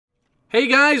Hey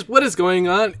guys, what is going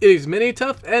on? It is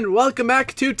Minituff, and welcome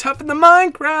back to Tuffin The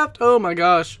Minecraft! Oh my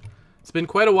gosh. It's been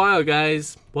quite a while,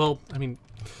 guys. Well, I mean,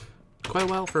 quite a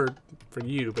while for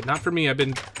you, but not for me. I've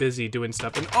been busy doing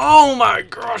stuff, and oh my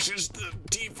gosh, it's the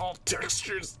default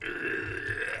textures.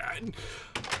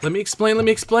 Let me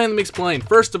explain.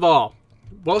 First of all,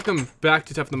 welcome back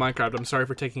to Tuffin The Minecraft. I'm sorry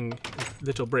for taking a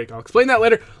little break. I'll explain that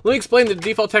later. Let me explain the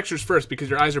default textures first, because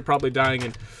your eyes are probably dying,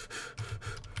 and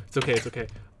it's okay.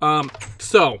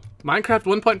 So, Minecraft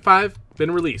 1.5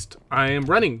 been released. I am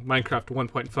running Minecraft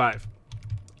 1.5.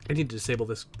 I need to disable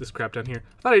this crap down here.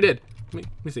 I thought I did. Let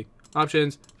me see.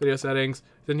 Options, video settings,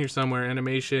 it's in here somewhere.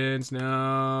 Animations,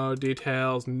 no.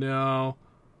 Details, no.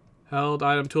 Held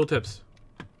item tooltips.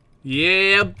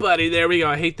 Yeah, buddy, there we go.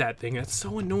 I hate that thing. That's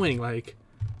so annoying. Like,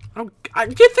 you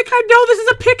think I know this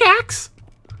is a pickaxe?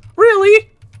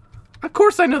 Really? Of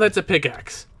course I know that's a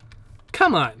pickaxe.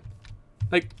 Come on.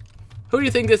 Like, who do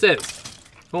you think this is?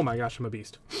 Oh my gosh, I'm a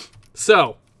beast.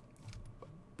 So,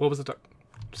 what was the talk?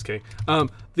 Just kidding.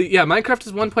 Yeah, Minecraft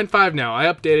is 1.5 now. I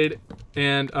updated,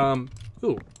 and oh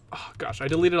gosh, I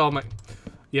deleted all my.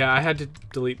 Yeah, I had to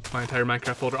delete my entire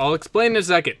Minecraft folder. I'll explain in a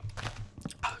second.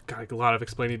 Got a lot of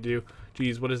explaining to do.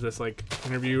 Jeez, what is this, like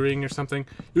interviewing or something?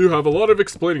 You have a lot of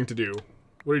explaining to do.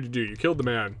 What did you do? You killed the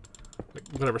man. Like,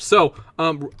 whatever. So,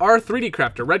 R3D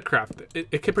Craft or Red Craft. It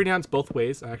can be pronounced both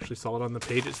ways. I actually saw it on the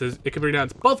page. It says it can be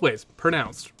pronounced both ways.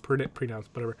 Pronounced,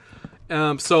 whatever.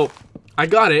 So I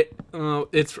got it.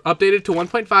 It's updated to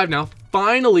 1.5 now.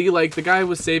 Finally, like, the guy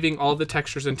was saving all the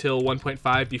textures until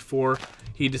 1.5 before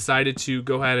he decided to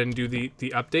go ahead and do the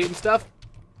update and stuff.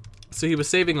 So he was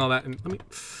saving all that. And let me.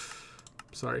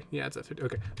 Sorry. Yeah, it's at 50.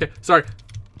 Okay. Sorry.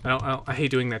 I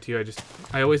hate doing that to you.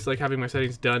 I always like having my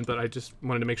settings done, but I just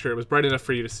wanted to make sure it was bright enough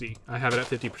for you to see. I have it at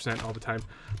 50% all the time.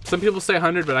 Some people say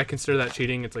 100, but I consider that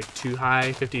cheating. It's like too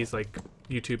high. 50 is like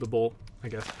YouTubeable, I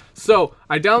guess. So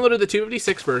I downloaded the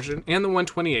 256 version and the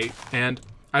 128, and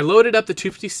I loaded up the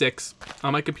 256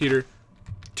 on my computer.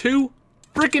 2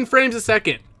 freaking frames a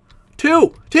second.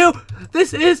 Two.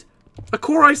 This is a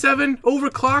Core i7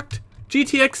 overclocked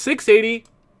GTX 680.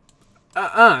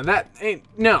 That ain't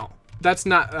no. That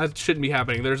shouldn't be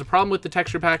happening. There's a problem with the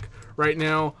texture pack right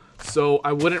now, so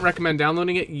I wouldn't recommend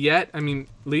downloading it yet. I mean,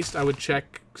 at least I would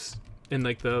check in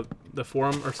like the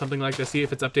forum or something like that, see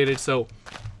if it's updated. So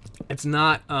it's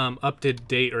not up to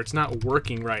date, or it's not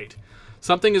working right.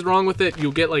 Something is wrong with it.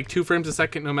 You'll get like 2 frames a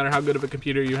second no matter how good of a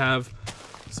computer you have.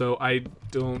 So I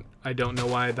don't know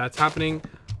why that's happening.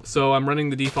 So I'm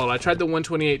running the default. I tried the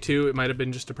 128 too. It might have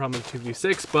been just a problem with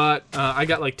 256, but I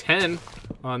got like 10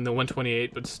 on the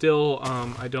 128. But still,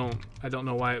 I don't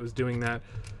know why it was doing that.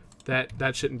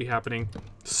 That shouldn't be happening.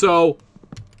 So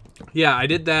yeah, I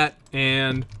did that,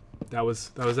 and that was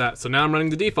that. So now I'm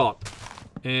running the default,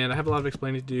 and I have a lot of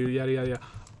explaining to do. Yada yada yada.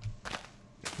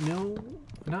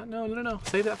 No.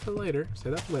 Save that for later.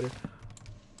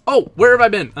 Oh, where have I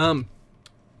been?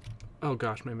 Oh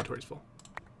gosh, my inventory's full.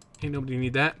 Ain't nobody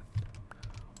need that.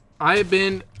 I've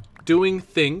been doing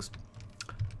things.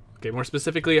 Okay, more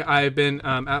specifically, I've been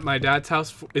at my dad's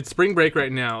house. It's spring break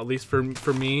right now, at least for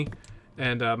me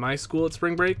and my school at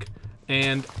spring break.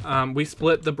 And we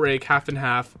split the break half and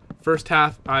half. First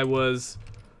half, I was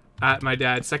at my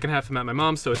dad's. Second half, I'm at my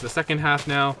mom's. So it's the second half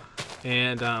now.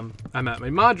 And I'm at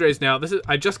my madre's now.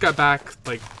 I just got back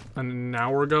like an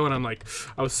hour ago, and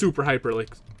I was super hyper. Like,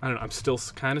 I don't know, I'm still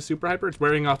kind of super hyper. It's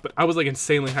wearing off, but I was like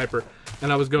insanely hyper.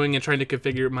 And I was going and trying to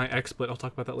configure my XSplit. I'll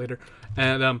talk about that later.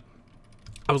 And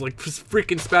I was like just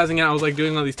freaking spazzing out. I was like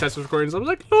doing all these test recordings. I was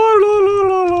like,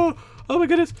 oh my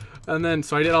goodness. And then,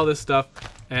 so I did all this stuff,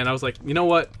 and I was like, you know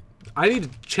what? I need to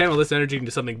channel this energy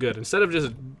into something good. Instead of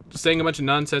just saying a bunch of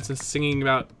nonsense and singing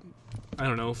about, I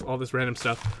don't know, all this random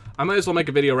stuff, I might as well make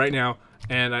a video right now.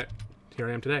 And here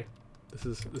I am today. This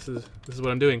is what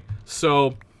I'm doing.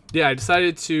 So yeah, I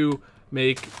decided to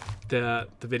make the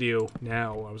video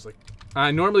now. I was like,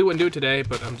 I normally wouldn't do it today,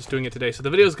 but I'm just doing it today. So the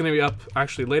video is going to be up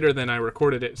actually later than I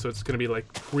recorded it. So it's going to be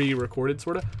like pre-recorded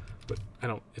sort of, but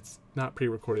it's not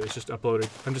pre-recorded. It's just uploaded.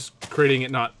 I'm just creating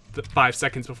it not 5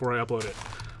 seconds before I upload it.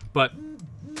 But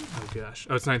oh gosh,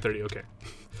 oh, it's 9:30. Okay,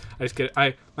 I just get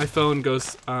it. My phone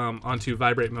goes onto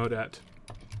vibrate mode at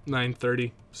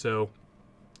 9:30. So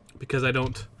because I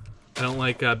don't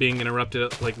like being interrupted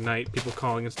at like night, people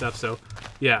calling and stuff. So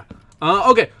yeah.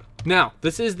 Okay, now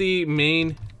this is the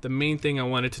main thing I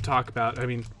wanted to talk about. I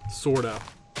mean, sorta,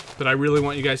 but I really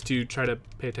want you guys to try to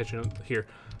pay attention here.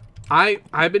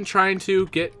 I've been trying to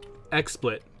get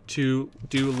XSplit to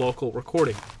do local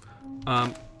recording.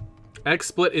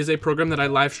 XSplit is a program that I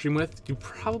live stream with. You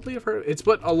probably have heard. It's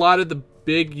what a lot of the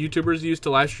big YouTubers use to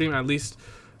live stream. At least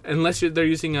unless they're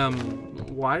using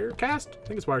Wirecast. I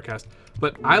think it's Wirecast.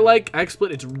 But I like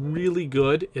XSplit. It's really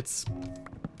good. It's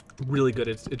really good.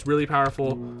 It's really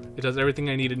powerful. It does everything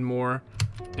I needed more.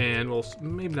 And well,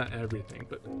 maybe not everything,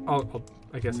 but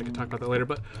I guess I could talk about that later.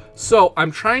 But so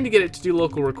I'm trying to get it to do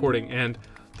local recording, and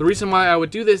the reason why I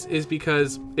would do this is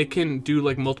because it can do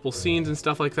like multiple scenes and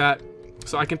stuff like that.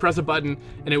 So I can press a button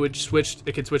and it would switch.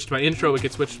 It could switch to my intro. It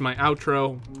could switch to my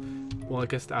outro. Well, I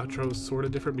guess the outro is sort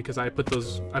of different because I put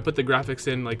the graphics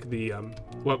in, like the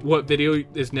what video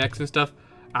is next and stuff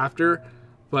after.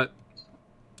 But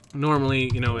normally,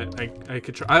 you know,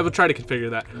 I would try to configure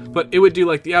that. But it would do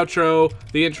like the outro,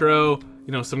 the intro.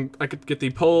 You know, I could get the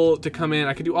poll to come in.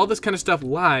 I could do all this kind of stuff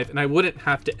live, and I wouldn't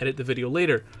have to edit the video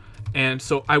later. And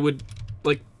so I would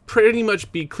like pretty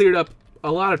much be cleared up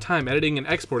a lot of time editing and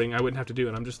exporting. I wouldn't have to do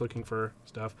it. I'm just looking for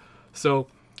stuff. So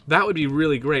that would be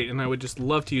really great, and I would just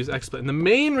love to use XSplit. And the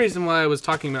main reason why I was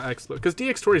talking about XSplit, because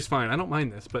DxTory is fine, I don't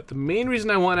mind this, but the main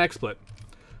reason I want XSplit,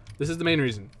 this is the main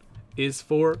reason, is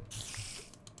for,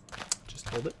 just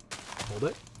hold it, hold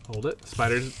it, hold it,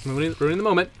 spider's ruining the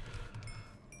moment,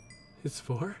 it's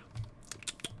for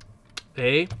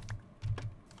a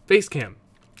FaceCam.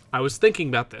 I was thinking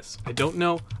about this. I don't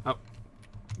know. Oh,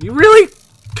 you really?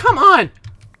 Come on! I'm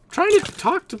trying to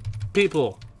talk to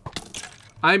people.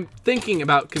 I'm thinking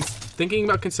about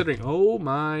considering. Oh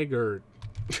my god!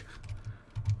 I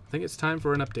think it's time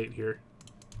for an update here.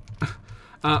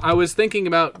 I was thinking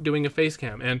about doing a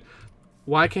FaceCam, and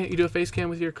why can't you do a FaceCam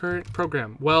with your current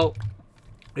program? Well,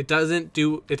 it doesn't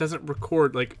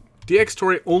record. Like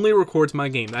DxTory only records my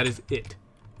game. That is it.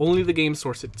 Only the game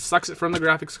source. It sucks it from the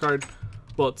graphics card.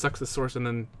 Well, it sucks the source and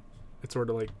then it sort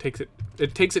of like takes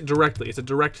it directly. It's a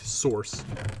direct source,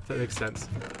 if that makes sense.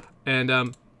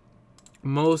 And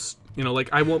most, you know, like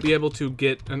I won't be able to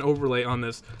get an overlay on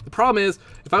this. The problem is,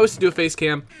 if I was to do a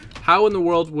FaceCam, how in the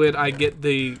world would I get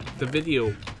the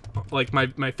video, like my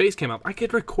FaceCam up? I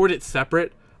could record it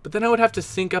separate, but then I would have to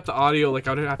sync up the audio. Like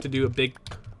I would have to do a big,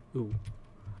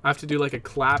 I have to do like a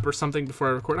clap or something before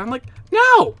I record. I'm like,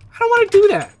 no, I don't want to do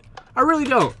that. I really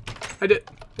don't. I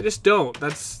just don't.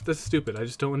 That's stupid. I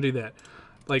just don't want to do that.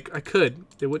 Like I could.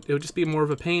 It would just be more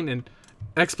of a pain, and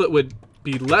XSplit would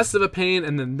be less of a pain,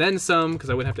 and then some, because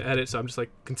I would have to edit. So I'm just like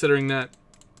considering that.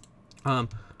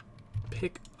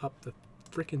 Pick up the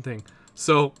freaking thing.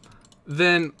 So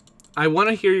then I want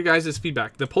to hear you guys'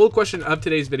 feedback. The poll question of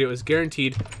today's video is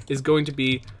guaranteed is going to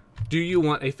be, do you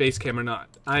want a FaceCam or not?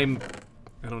 I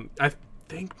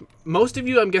think most of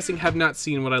you, I'm guessing, have not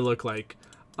seen what I look like.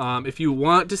 If you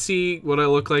want to see what I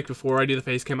look like before I do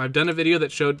the FaceCam, I've done a video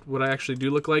that showed what I actually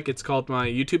do look like. It's called my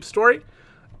YouTube story.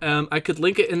 I could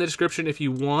link it in the description if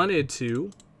you wanted to.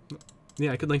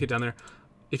 Yeah, I could link it down there.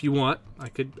 If you want, I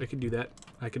could do that.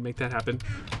 I could make that happen.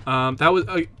 That was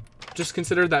just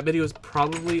consider that video is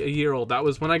probably a year old. That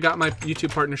was when I got my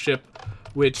YouTube partnership,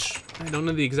 which I don't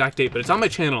know the exact date, but it's on my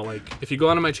channel. Like if you go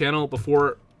onto my channel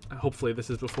before, hopefully this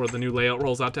is before the new layout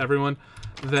rolls out to everyone,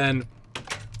 then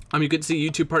you could see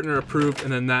YouTube partner approved,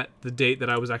 and then the date that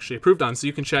I was actually approved on, so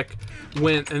you can check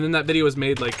when. And then that video was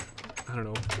made like, I don't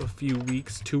know, a few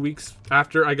weeks, 2 weeks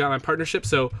after I got my partnership.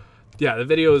 So yeah, the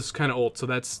video is kind of old. So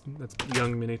that's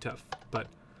young Minituff. But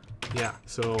yeah,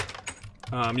 so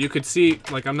you could see,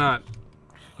 like, I'm not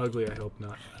ugly. I hope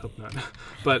not.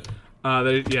 But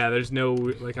there's no,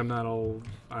 like, I'm not all,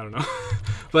 I don't know.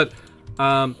 But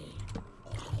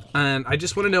and I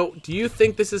just want to know, do you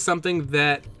think this is something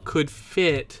that could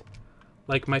fit,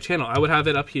 like, my channel? I would have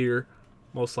it up here,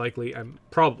 most likely. I've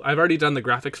already done the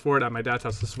graphics for it at my dad's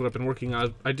house. This is what I've been working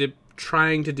on. I did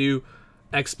trying to do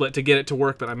XSplit to get it to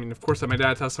work, but I mean, of course, at my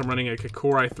dad's house, I'm running like a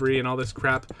Core i3 and all this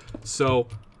crap. So,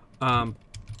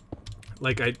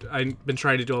 like, I've been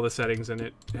trying to do all the settings, and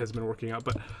it has been working out.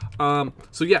 But,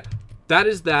 so yeah, that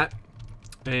is that.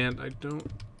 And I don't.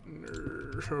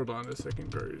 Hold on a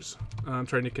second, guys. I'm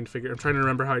trying to configure. I'm trying to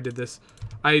remember how I did this.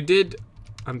 Hold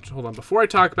on. Before I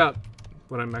talk about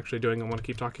what I'm actually doing, I want to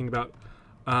keep talking about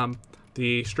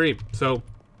the stream. So,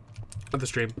 the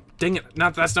stream. Dang it!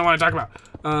 That's not what I talk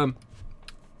about.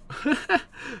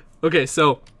 Okay,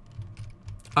 so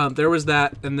there was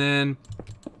that, and then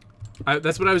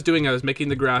that's what I was doing. I was making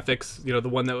the graphics. You know, the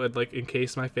one that would like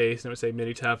encase my face and it would say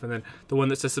Minituff, and then the one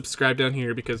that says subscribe down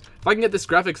here. Because if I can get this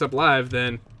graphics up live,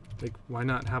 then like, why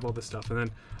not have all this stuff? And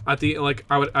then at the, like,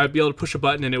 I'd be able to push a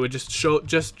button and it would just show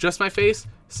just my face.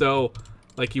 So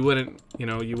like, you wouldn't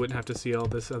have to see all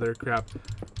this other crap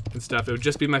and stuff. It would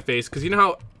just be my face. Cause you know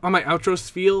how on my outro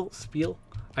spiel,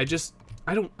 I'm just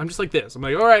like this. I'm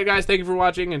like, all right guys, thank you for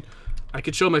watching. And I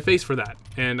could show my face for that.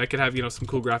 And I could have, you know, some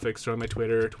cool graphics showing my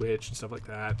Twitter, Twitch and stuff like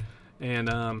that. And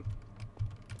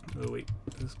Oh wait.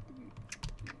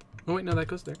 Oh wait, no, that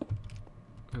goes there.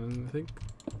 And I think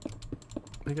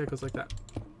that goes like that.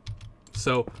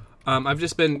 So I've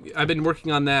been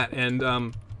working on that,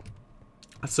 and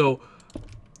so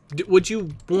would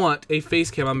you want a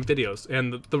face cam on videos?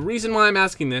 And the reason why I'm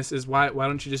asking this is why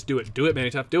don't you just do it? Do it,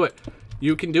 Minituff, do it.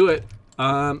 You can do it.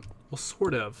 Well,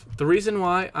 sort of. The reason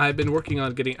why I've been working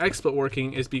on getting XSplit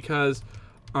working is because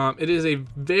it is a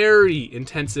very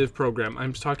intensive program.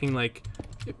 I'm just talking like,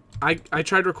 I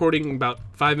tried recording about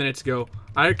 5 minutes ago.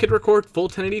 I could record full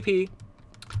 1080p,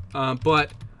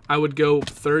 but I would go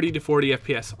 30 to 40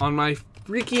 FPS on my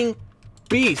freaking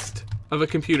beast of a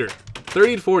computer.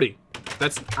 30 to 40.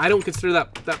 I don't consider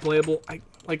that playable.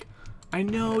 I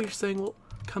know you're saying, well,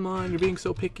 come on, you're being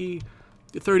so picky.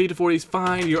 30 to 40 is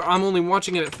fine. I'm only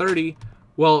watching it at 30.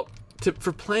 Well,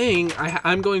 for playing,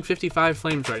 I'm going 55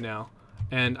 frames right now,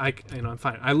 and I'm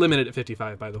fine. I limit it at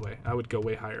 55, by the way. I would go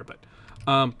way higher, but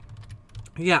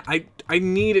yeah, I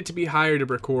need it to be higher to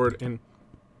record, and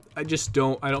I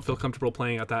don't feel comfortable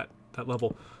playing at that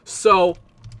level. So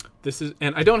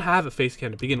and I don't have a face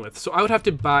cam to begin with, so I would have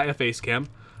to buy a face cam.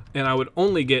 And I would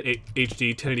only get a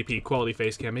HD 1080p quality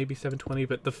face cam, maybe 720,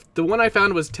 but the one I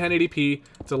found was 1080p.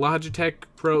 It's a Logitech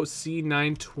Pro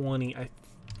C920, I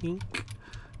think,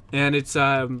 and it's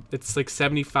like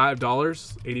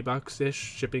 $75, 80 bucks ish,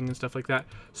 shipping and stuff like that.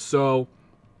 So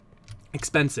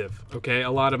expensive, okay,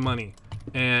 a lot of money,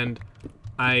 and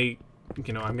I'm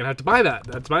gonna have to buy that.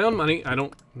 That's my own money.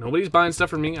 Nobody's buying stuff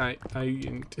for me. I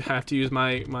have to use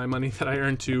my money that I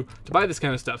earn to buy this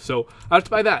kind of stuff. So I have to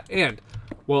buy that, and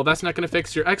well, that's not going to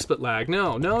fix your XSplit lag.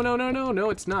 No,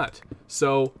 it's not.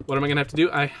 So what am I going to have to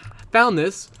do? I found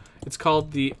this. It's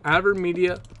called the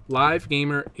AverMedia Live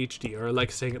Gamer HD, or I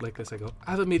like saying it like this. I go,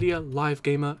 AverMedia Live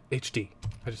Gamer HD.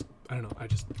 I don't know. I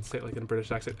just say it like in a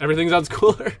British accent. Everything sounds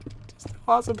cooler. Just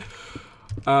awesome.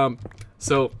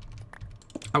 So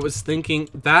I was thinking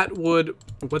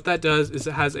what that does is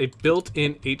it has a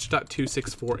built-in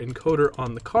H.264 encoder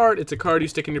on the card. It's a card you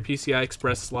stick in your PCI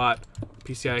Express slot,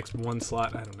 PCI X1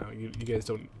 slot. I don't know. You guys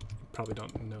probably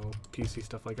don't know PC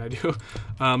stuff like I do.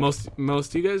 Most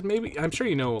of you guys, maybe, I'm sure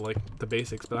you know like the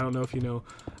basics, but I don't know if you know.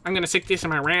 I'm gonna stick this in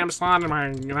my RAM slot, and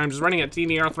I'm just running at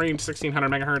DDR3 1600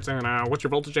 megahertz, and what's your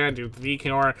voltage at? Do the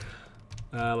VCR.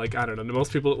 Like, I don't know,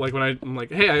 most people, like, when I'm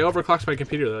like, hey, I overclocked my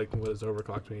computer, they're like, what does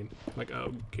overclocked mean? I'm like,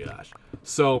 oh gosh.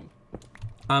 So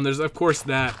there's of course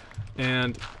that,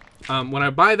 and when I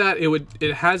buy that,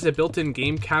 it has a built-in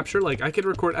game capture. Like, I could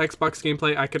record Xbox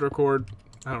gameplay, I could record,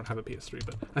 I don't have a PS3,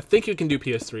 but I think you can do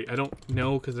PS3. I don't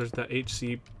know, because there's that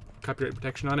HC copyright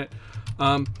protection on it.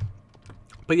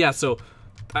 But yeah, so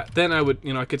then I would,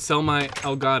 I could sell my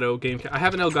Elgato game. I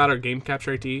have an Elgato game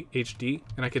capture HD,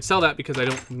 and I could sell that because I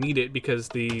don't need it, because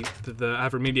the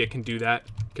AverMedia can do that,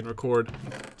 can record.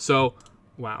 So,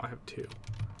 wow, I have two.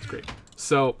 That's great.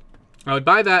 So I would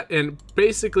buy that, and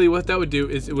basically what that would do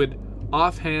is it would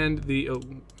offhand the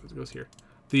it goes here.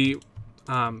 The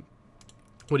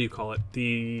what do you call it?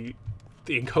 The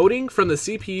encoding from the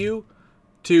CPU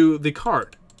to the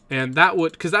card. And that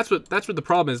would, because that's what the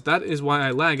problem is. That is why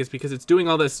I lag, is because it's doing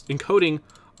all this encoding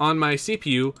on my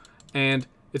CPU, and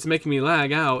it's making me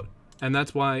lag out, and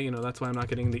that's why I'm not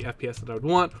getting the FPS that I would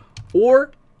want.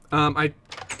 Or I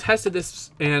tested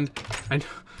this, and I know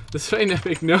this may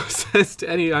make no sense to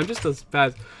any. I'm just as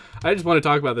fast. I just want to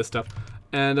talk about this stuff,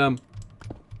 and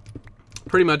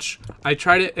pretty much I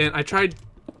tried it, and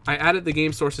I added the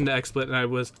game source into XSplit, and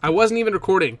I wasn't even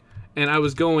recording, and I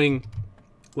was going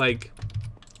like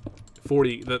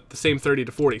 40, the same 30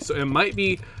 to 40. So it might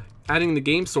be adding the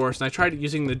game source, and I tried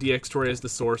using the DxTory as the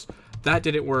source. That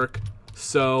didn't work.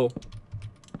 So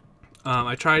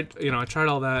I tried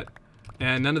all that,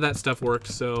 and none of that stuff worked.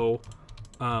 So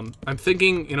I'm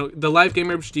thinking, the Live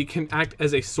Gamer HD can act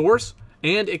as a source,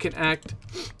 and it can act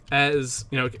as,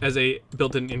 as a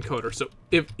built-in encoder. So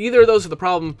if either of those are the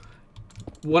problem,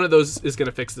 one of those is going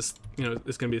to fix this,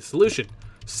 is going to be the solution.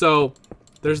 So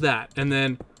there's that. And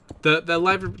then the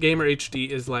Live Gamer HD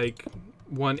is like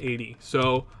 180.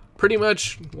 So pretty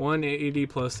much 180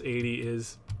 plus 80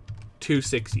 is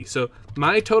 260. So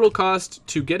my total cost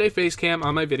to get a face cam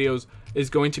on my videos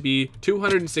is going to be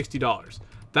 $260.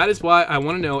 That is why I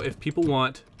want to know if people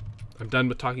want, I'm done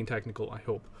with talking technical, I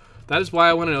hope. That is why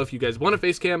I want to know if you guys want a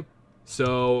face cam,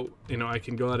 so, I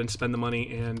can go out and spend the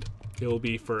money, and it'll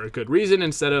be for a good reason,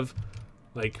 instead of,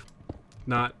 like,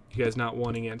 you guys not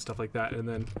wanting it and stuff like that, and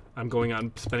then I'm going out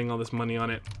and spending all this money on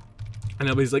it, and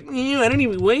everybody's like, I don't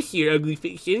even want your ugly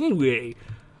face anyway.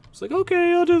 It's like,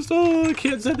 okay, I'll just, I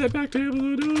can't send that back to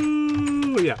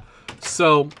Amazon. Oh, yeah.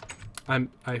 So I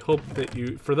hope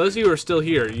that for those of you who are still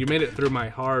here, you made it through my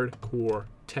hardcore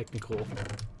technical.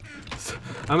 So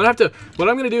I'm gonna have to. What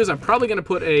I'm gonna do is I'm probably gonna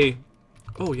put a.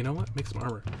 Oh, you know what? Make some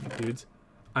armor, dudes.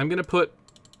 I'm gonna put.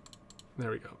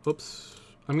 There we go. Oops.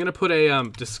 I'm gonna put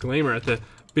a disclaimer at the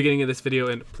beginning of this video,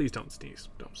 and please don't sneeze.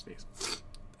 Don't sneeze.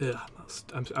 Ugh,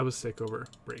 I was sick over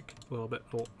break a little bit,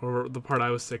 or the part I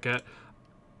was sick at.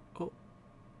 Oh,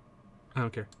 I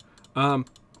don't care.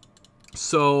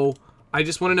 So I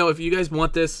just want to know if you guys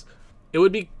want this. It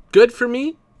would be good for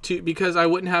me because I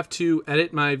wouldn't have to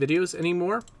edit my videos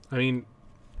anymore. I mean,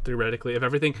 theoretically, if I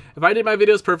did my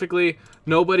videos perfectly,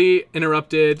 nobody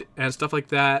interrupted and stuff like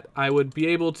that, I would be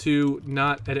able to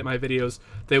not edit my videos.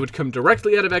 They would come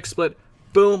directly out of XSplit,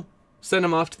 boom, send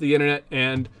them off to the internet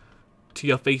and to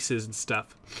your faces and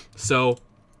stuff. So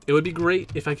it would be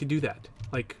great if I could do that.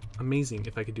 Like, amazing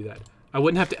if I could do that. I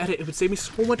wouldn't have to edit. It would save me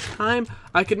so much time.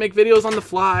 I could make videos on the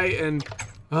fly, and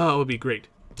oh, it would be great.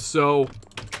 So,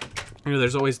 you know,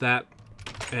 there's always that.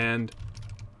 And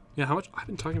yeah, how much? I've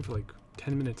been talking for like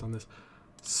 10 minutes on this.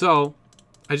 So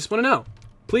I just want to know.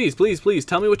 Please, please, please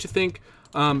tell me what you think.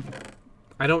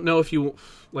 I don't know if you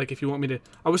want me to.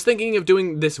 I was thinking of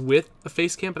doing this with a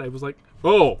face cam, but I was like,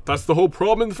 oh, that's the whole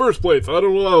problem in the first place. I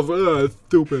don't know. It's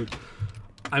stupid.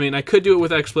 I mean, I could do it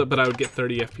with XSplit, but I would get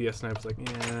 30 FPS, and I was like,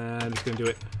 yeah, I'm just gonna do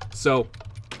it. So,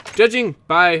 judging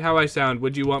by how I sound,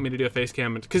 would you want me to do a face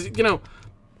cam? Because, you know,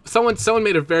 someone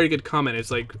made a very good comment.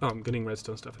 It's like, oh, I'm getting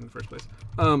redstone stuff in the first place.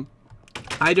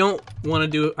 I don't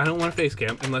want a face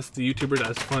cam unless the YouTuber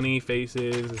does funny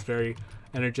faces, is very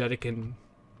energetic, and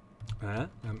I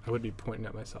would be pointing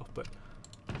at myself, but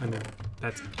I mean,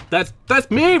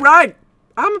 that's me, right?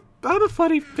 I'm a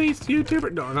funny face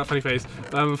YouTuber. No, not funny face.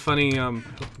 I'm a funny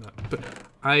but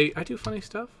I do funny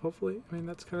stuff. Hopefully, I mean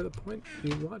that's kind of the point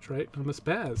you watch, right? I'm a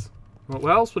spaz.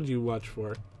 What else would you watch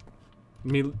for?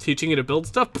 Me teaching you to build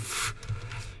stuff? Pfft.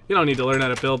 You don't need to learn how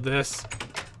to build this.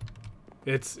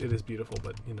 It is beautiful,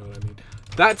 but you know what I mean.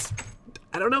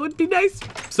 I don't know. It'd be nice.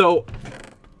 So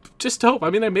just hope. I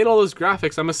mean, I made all those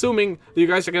graphics. I'm assuming that you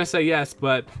guys are gonna say yes,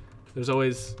 but there's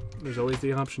always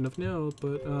the option of no.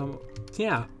 But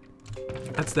yeah,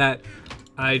 that's that.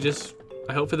 I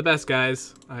hope for the best,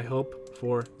 guys. I hope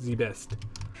for the best.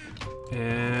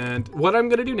 And what I'm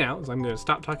gonna do now is I'm gonna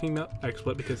stop talking about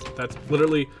XSplit because that's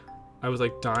literally, I was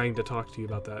like dying to talk to you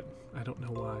about that. I don't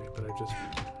know why, but I just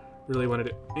really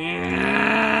wanted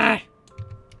to.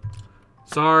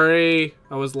 Sorry,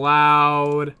 I was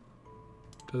loud.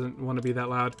 Doesn't want to be that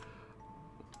loud.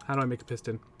 How do I make a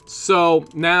piston? So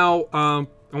now I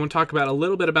want to talk about a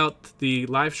little bit about the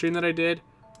live stream that I did.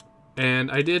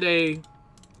 And I did I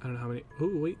don't know how many.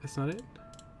 Oh, wait, that's not it.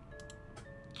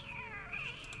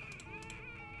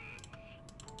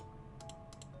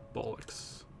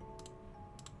 Bollocks.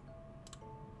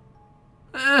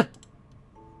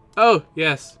 Oh,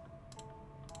 yes.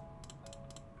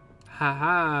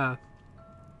 Haha.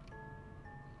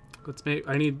 Let's make.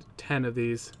 I need 10 of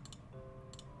these.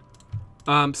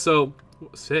 So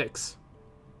 6.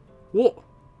 Whoa.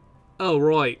 Oh,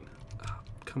 right. Oh,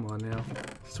 come on now.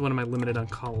 This is when am I limited on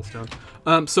cobblestone?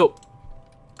 So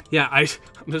yeah, I'm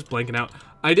just blanking out.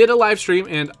 I did a live stream,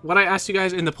 and what I asked you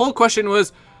guys in the poll question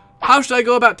was, how should I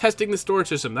go about testing the storage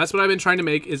system? That's what I've been trying to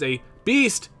make, is a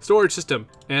beast storage system.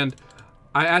 And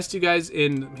I asked you guys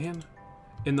in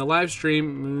the live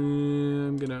stream.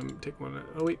 I'm gonna take one.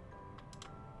 Oh wait.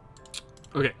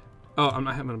 Okay. Oh, I'm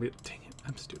not gonna be. Dang it!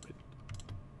 I'm stupid.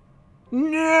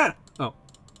 Nah. Oh.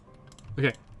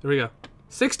 Okay. There we go.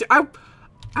 60. I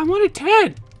wanted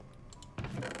 10.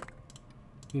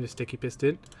 Need a sticky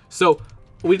piston. So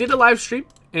we did a live stream,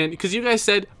 and because you guys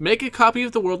said make a copy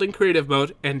of the world in creative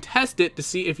mode and test it to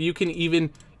see if you can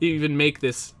even make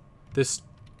this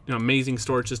amazing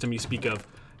storage system you speak of.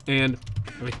 And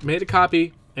I made a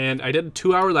copy, and I did a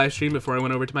 2-hour live stream before I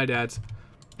went over to my dad's.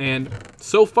 And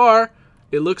so far,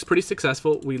 it looks pretty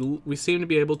successful. We seem to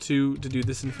be able to do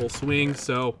this in full swing.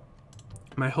 So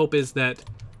my hope is that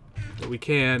we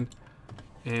can,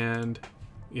 and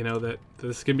you know that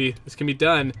this can be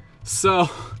done. So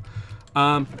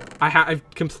I've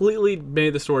completely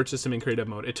made the storage system in creative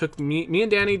mode. It took me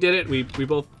and Danny did it. We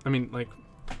both, I mean, like,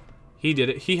 he did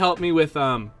it. He helped me with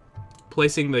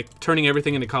placing, turning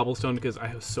everything into cobblestone because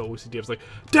I was so OCD. I was like,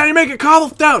 Danny, make it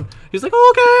cobblestone. He's like,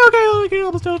 oh, okay,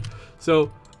 cobblestone.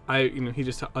 So he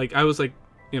just, like, I was like,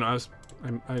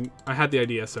 I had the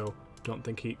idea, so don't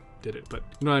think he did it, but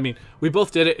you know what I mean. We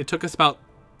both did it. It took us about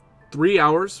 3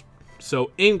 hours.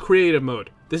 So in creative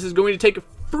mode, this is going to take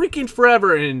freaking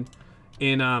forever in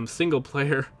single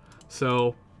player.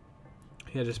 So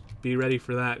yeah, just be ready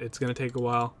for that. It's gonna take a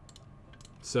while.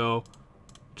 So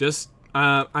just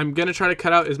I'm gonna try to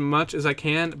cut out as much as I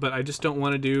can, but I just don't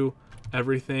want to do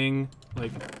everything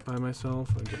like by myself.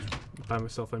 By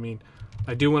myself, I mean,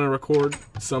 I do want to record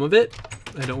some of it.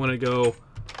 I don't want to go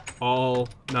all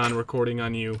non-recording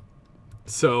on you.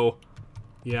 So,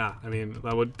 yeah, I mean,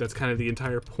 that's kind of the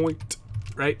entire point,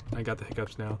 right? I got the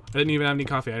hiccups now. I didn't even have any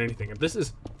coffee. I didn't anything. This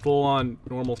is full-on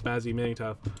normal spazzy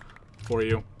Minituff for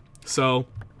you. So,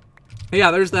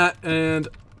 yeah, there's that. And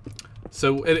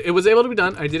so it was able to be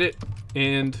done. I did it,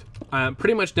 and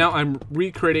pretty much now I'm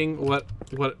recreating what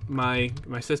my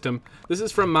system. This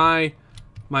is from my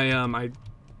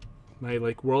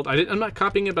like world. I'm not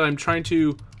copying it, but I'm trying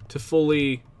to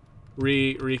fully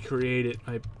recreate it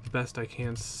my best I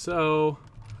can. So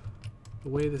the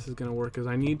way this is gonna work is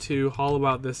I need to hollow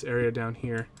out this area down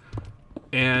here.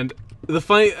 And the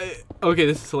funny, okay,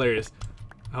 this is hilarious.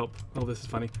 I hope this is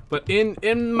funny. But in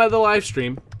the live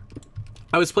stream,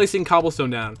 I was placing cobblestone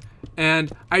down,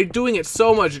 and I'm doing it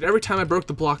so much that every time I broke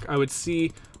the block, I would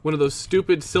see one of those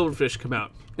stupid silverfish come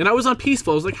out. And I was on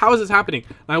peaceful. I was like, how is this happening?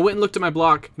 And I went and looked at my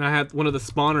block, and I had one of the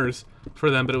spawners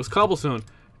for them, but it was cobblestone.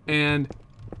 And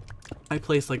I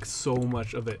placed like so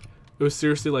much of it. It was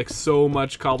seriously like so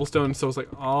much cobblestone. So I was like,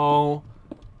 oh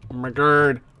my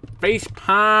god, face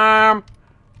palm.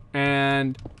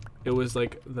 And it was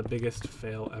like the biggest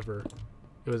fail ever.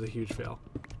 It was a huge fail.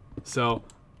 So,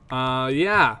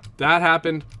 yeah, that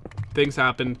happened. Things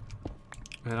happened.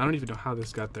 And I don't even know how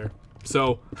this got there.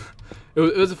 So,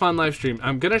 it was a fun live stream.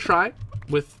 I'm gonna try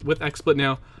with XSplit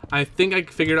now. I think I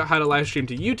figured out how to live stream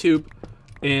to YouTube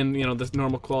in, you know, this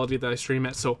normal quality that I stream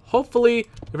at. So hopefully,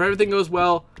 if everything goes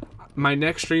well, my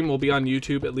next stream will be on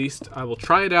YouTube. At least I will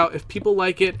try it out. If people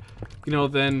like it, you know,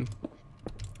 then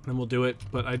we'll do it.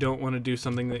 But I don't want to do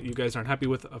something that you guys aren't happy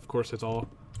with. Of course, it's all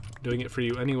doing it for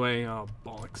you anyway. Oh,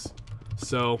 bollocks.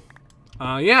 So,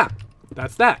 yeah,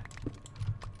 that's that.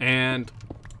 And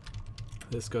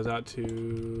this goes out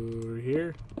to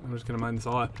here. I'm just gonna mine this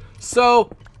all out. So,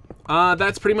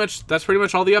 that's pretty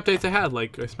much all the updates I had.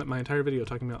 Like, I spent my entire video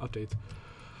talking about updates.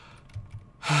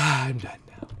 I'm done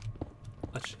now.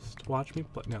 Let's just watch me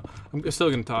play. No, I'm still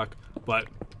gonna talk, but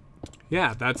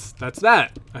yeah, that's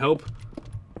that. I hope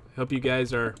you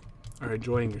guys are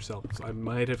enjoying yourselves. I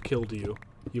might have killed you.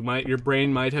 Your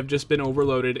brain might have just been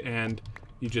overloaded and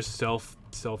you just self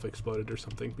exploded or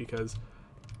something, because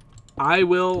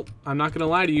I'm not gonna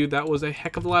lie to you, that was a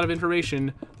heck of a lot of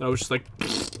information that I was just like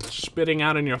spitting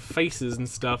out in your faces and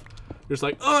stuff. Just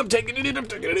like, oh, I'm taking it in,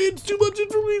 it's too much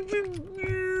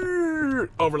information.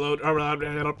 Overload.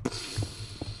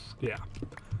 Yeah.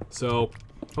 So,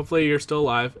 hopefully you're still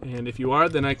alive, and if you are,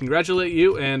 then I congratulate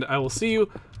you, and I will see you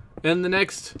in the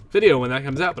next video when that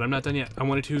comes out, but I'm not done yet. I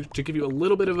wanted to give you a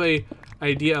little bit of a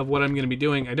idea of what I'm gonna be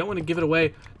doing. I don't want to give it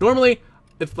away. Normally,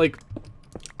 if like,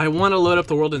 I want to load up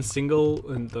the world in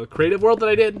the creative world that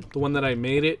I did, the one that I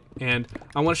made it, and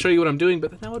I want to show you what I'm doing, but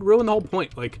then that would ruin the whole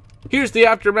point. Like, here's the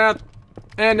aftermath,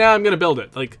 and now I'm gonna build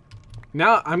it. Like,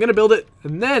 now I'm gonna build it,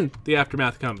 and then the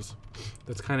aftermath comes.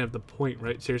 That's kind of the point,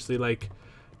 right? Seriously, like,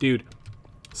 dude.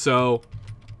 So,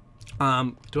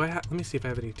 let me see if I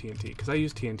have any TNT, because I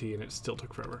used TNT and it still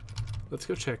took forever. Let's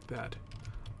go check that.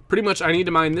 Pretty much, I need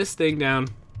to mine this thing down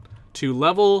to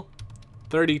level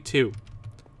 32.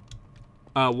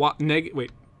 Y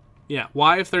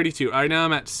of 32. Right now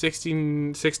I'm at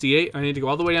 68. I need to go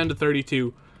all the way down to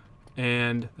 32,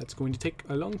 and that's going to take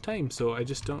a long time. So I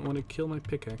just don't want to kill my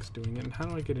pickaxe doing it. And how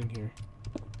do I get in here?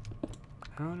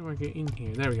 How do I get in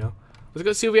here? There we go. Let's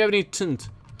go see if we have any tint,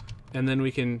 and then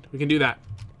we can do that.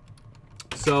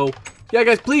 So yeah,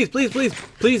 guys, please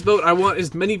vote. I want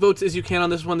as many votes as you can on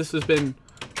this one. This has been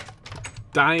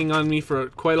dying on me for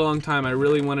quite a long time. I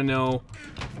really want to know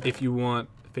if you want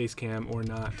FaceCam or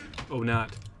not. Oh,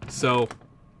 not. So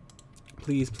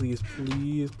please vote.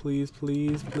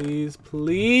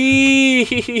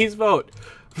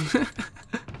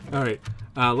 All right.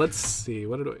 Let's see.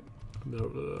 Where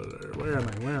am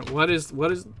I? What?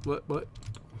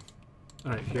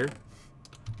 All right, here.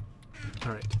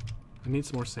 All right. I need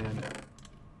some more sand.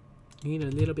 Need a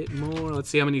little bit more. Let's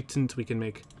see how many tint we can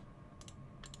make.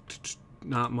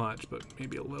 Not much, but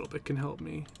maybe a little bit can help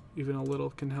me. Even a little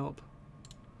can help.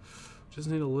 Just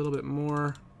need a little bit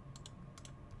more.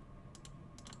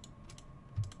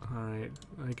 Alright,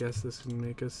 I guess this can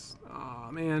make us...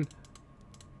 Aw, man.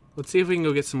 Let's see if we can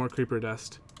go get some more creeper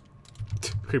dust.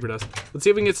 Creeper dust. Let's see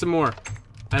if we can get some more.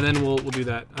 And then we'll do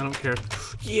that. I don't care.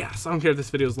 Yes, I don't care if this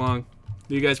video is long.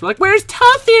 You guys were like, where's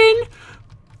Tuffin?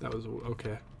 That was...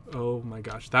 Okay. Oh my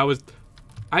gosh. That was...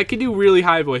 I could do really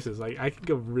high voices. Like, I could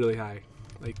go really high.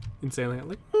 Like, insanely high.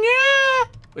 Like, yeah!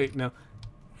 Wait, no.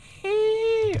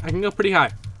 I can go pretty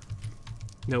high.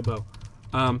 No bow.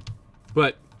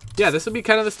 But yeah, this would be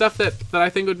kind of the stuff that I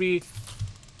think would be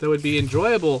that would be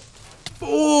enjoyable.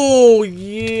 Oh,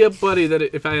 yeah, buddy, that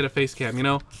if I had a face cam, you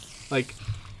know? Like,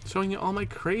 showing you all my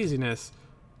craziness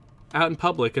out in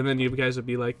public, and then you guys would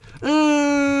be like, oh,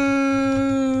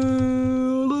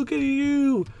 look at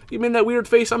you. You made that weird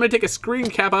face. I'm going to take a screen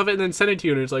cap of it and then send it to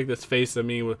you, and it's like this face of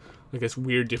me with like this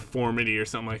weird deformity or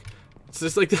something like. It's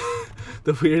just like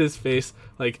the weirdest face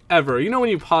like ever. You know when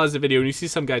you pause the video and you see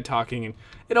some guy talking and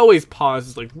it always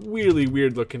pauses like really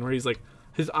weird looking where he's like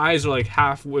his eyes are like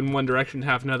half in one direction,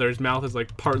 half another. His mouth is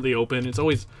like partly open. It's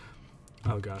always,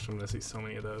 oh gosh, I'm gonna see so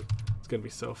many of those. It's gonna be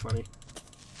so funny.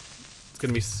 It's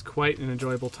gonna be quite an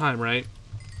enjoyable time, right?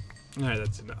 All right,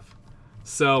 that's enough.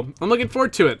 So I'm looking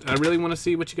forward to it. I really want to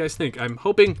see what you guys think. I'm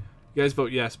hoping you guys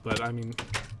vote yes, but I mean,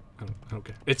 I don't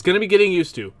care. It's gonna be getting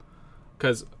used to.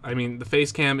 Because, I mean, the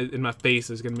face cam in my face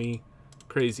is going to be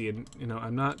crazy. And, you know,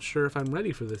 I'm not sure if I'm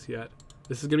ready for this yet.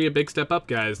 This is going to be a big step up,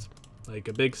 guys. Like,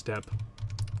 a big step.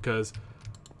 Because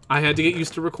I had to get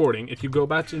used to recording. If you go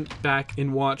back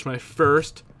and watch my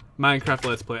first Minecraft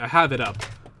Let's Play, I have it up.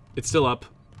 It's still up.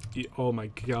 Oh my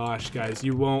gosh, guys.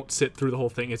 You won't sit through the whole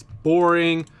thing. It's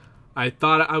boring. I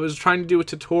thought I was trying to do a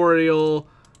tutorial.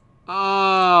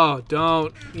 Oh,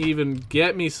 don't even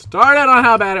get me started on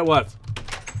how bad it was.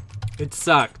 It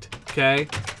sucked, okay?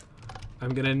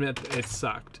 I'm gonna admit that it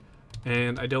sucked.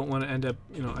 And I don't want to end up,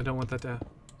 you know, I don't want that to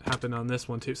happen on this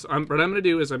one too. So what I'm gonna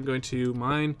do is I'm going to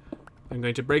mine, I'm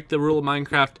going to break the rule of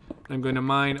Minecraft, and I'm going to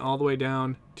mine all the way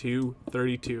down to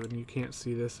 32. And you can't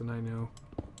see this, and I know.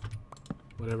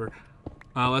 Whatever.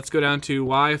 Let's go down to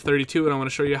Y of 32, and I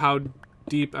want to show you how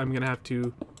deep I'm gonna have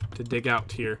to dig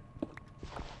out here.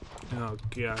 Oh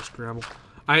gosh, Grumble.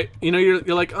 You know, you're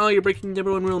like, oh, you're breaking the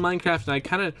number one rule of Minecraft,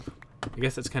 and I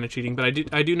guess that's kind of cheating, but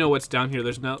I do know what's down here.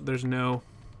 There's no,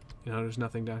 you know, there's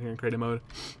nothing down here in creative mode.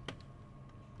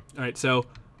 All right, so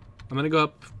I'm gonna go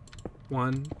up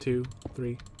 1, 2,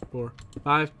 3, 4,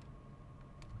 5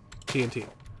 TNT.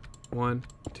 1,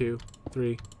 2,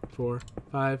 3, 4,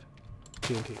 5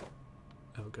 TNT.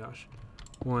 Oh gosh.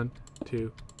 1,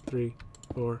 2, 3,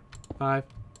 4, 5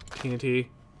 TNT.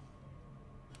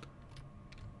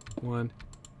 1.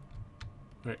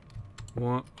 Wait.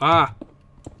 1.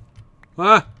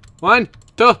 1,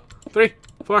 2, 3,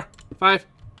 4, 5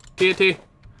 TNT.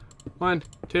 1,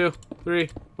 2, 3,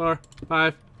 4,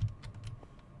 5.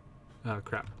 Oh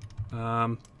crap.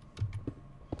 How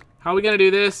are we gonna do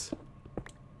this?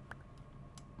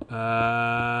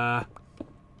 All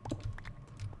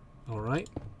right.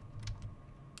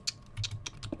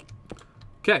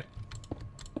 Okay.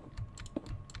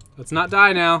 Let's not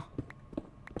die now.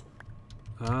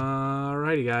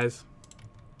 Alrighty, guys.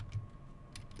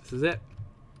 This is it.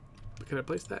 Can I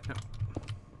place that?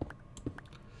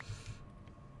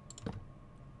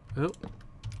 No.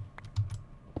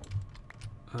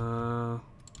 Oh.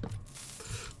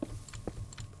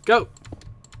 Go!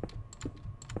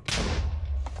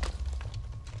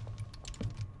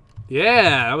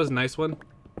 Yeah, that was a nice one.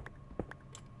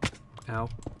 Ow.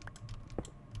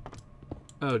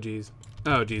 Oh, geez.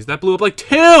 Oh, geez. That blew up like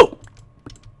 2!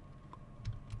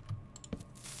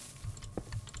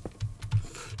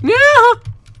 No!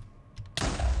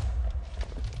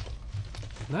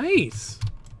 Nice,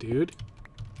 dude.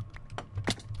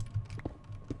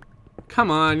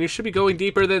 Come on, you should be going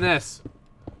deeper than this.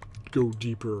 Go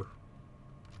deeper.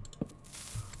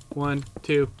 1,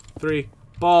 2, 3.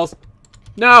 Balls.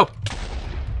 No!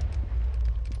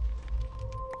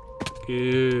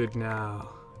 Good now.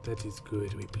 That is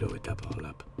good. We blow it up all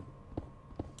up.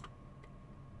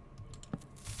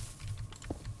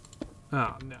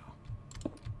 Oh, no.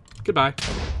 Goodbye.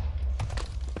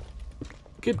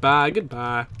 Goodbye,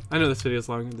 goodbye. I know this video is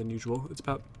longer than usual. It's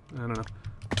about, I don't know,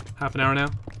 half an hour now.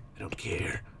 I don't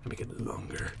care. I'm making it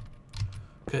longer.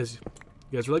 Because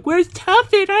you guys were like, where's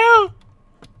Tuffin now?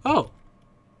 Oh.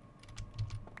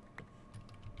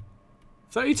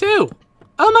 32.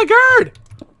 Oh my god!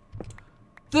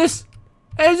 This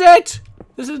is it!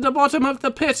 This is the bottom of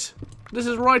the pit. This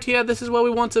is right here. This is where we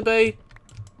want to be.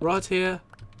 Right here.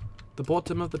 The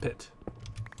bottom of the pit.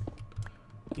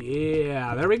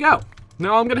 Yeah, there we go.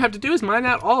 Now all I'm gonna have to do is mine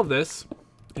out all of this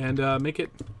and make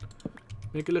it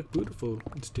look beautiful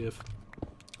and stuff.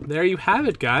 There you have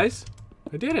it, guys.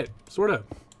 I did it, sort of.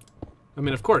 I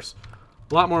mean, of course,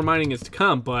 a lot more mining is to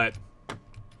come, but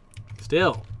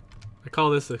still, I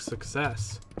call this a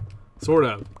success. Sort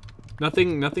of.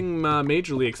 Nothing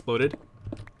majorly exploded.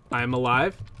 I'm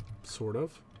alive, sort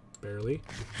of, barely,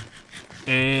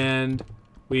 and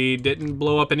we didn't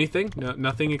blow up anything. No,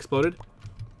 nothing exploded.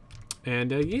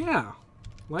 And yeah,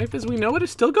 life as we know it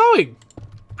is still going.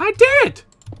 I did it!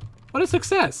 What a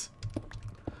success.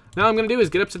 Now all I'm gonna do is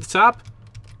get up to the top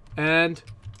and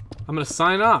I'm gonna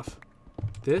sign off.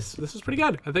 This was pretty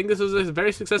good. I think this was a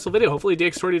very successful video. Hopefully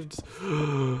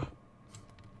DX20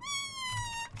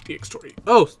 DX20.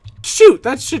 Oh shoot,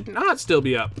 that should not still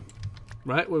be up.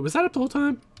 Right? Wait, was that up the whole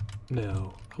time?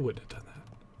 No, I wouldn't have done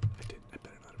that. I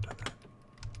better not have done that.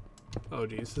 Oh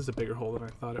geez, this is a bigger hole than I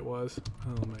thought it was.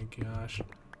 Oh my gosh.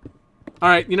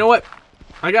 Alright, you know what?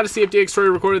 I gotta see if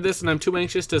DX20 recorded this and I'm too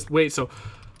anxious to wait, so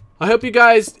I hope you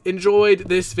guys enjoyed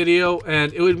this video,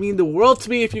 and it would mean the world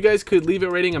to me if you guys could leave a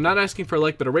rating. I'm not asking for a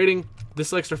like, but a rating.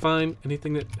 Dislikes are fine.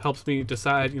 Anything that helps me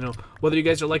decide, you know, whether you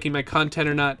guys are liking my content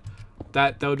or not,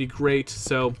 that would be great.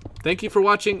 So thank you for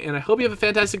watching, and I hope you have a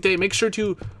fantastic day. Make sure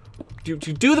to do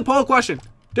the poll question.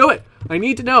 Do it. I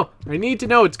need to know. I need to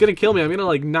know. It's gonna kill me. I'm gonna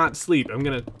like not sleep. I'm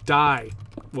gonna die.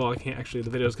 Well, I can't actually.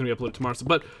 The video is gonna be uploaded tomorrow. So,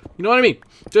 but you know what I mean.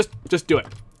 Just do it.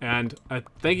 And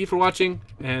thank you for watching,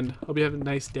 and hope you have a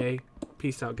nice day.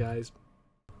 Peace out, guys.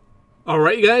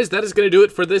 Alright, you guys, that is going to do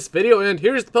it for this video, and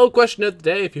here's the poll question of the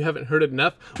day, if you haven't heard it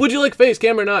enough. Would you like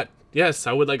FaceCam or not? Yes,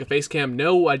 I would like a FaceCam.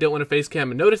 No, I don't want a FaceCam.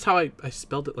 And notice how I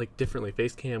spelled it, like, differently.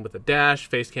 FaceCam with a dash,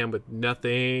 FaceCam with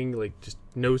nothing, like, just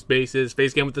no spaces,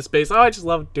 FaceCam with the space. Oh, I just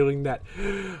love doing that.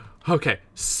 Okay,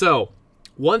 so,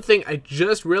 one thing I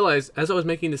just realized as I was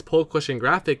making this poll question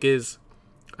graphic is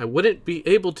I wouldn't be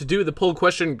able to do the poll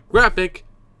question graphic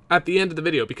at the end of the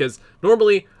video, because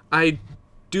normally I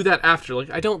do that after.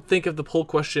 Like, I don't think of the poll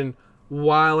question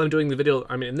while I'm doing the video.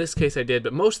 I mean, in this case I did,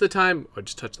 but most of the time, I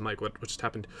just touched the mic. What just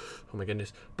happened? Oh my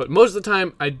goodness. But most of the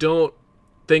time I don't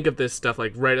think of this stuff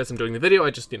like right as I'm doing the video. I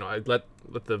just, you know, I let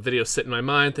the video sit in my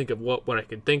mind, think of what I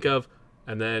could think of,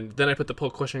 and then I put the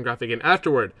poll question graphic in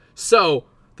afterward. So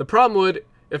the problem would,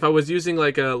 if I was using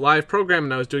like a live program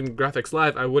and I was doing the graphics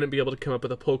live, I wouldn't be able to come up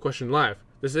with a poll question live.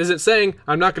 This isn't saying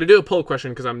I'm not going to do a poll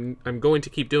question, because I'm going to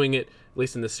keep doing it, at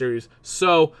least in this series.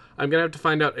 So I'm going to have to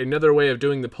find out another way of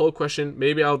doing the poll question.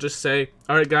 Maybe I'll just say,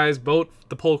 alright guys, vote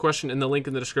the poll question in the link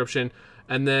in the description,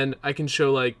 and then I can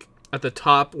show, like, at the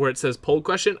top where it says poll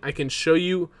question, I can show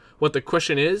you what the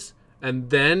question is, and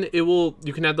then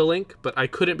you can add the link, but I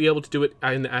couldn't be able to do it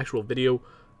in the actual video.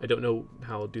 I don't know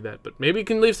how I'll do that, but maybe you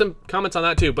can leave some comments on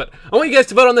that too. But I want you guys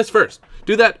to vote on this first.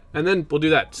 Do that, and then we'll do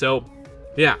that. So,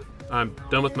 yeah, I'm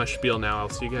done with my spiel now. I'll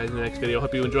see you guys in the next video.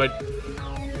 Hope you enjoyed.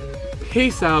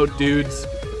 Peace out, dudes.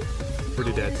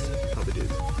 Pretty dead.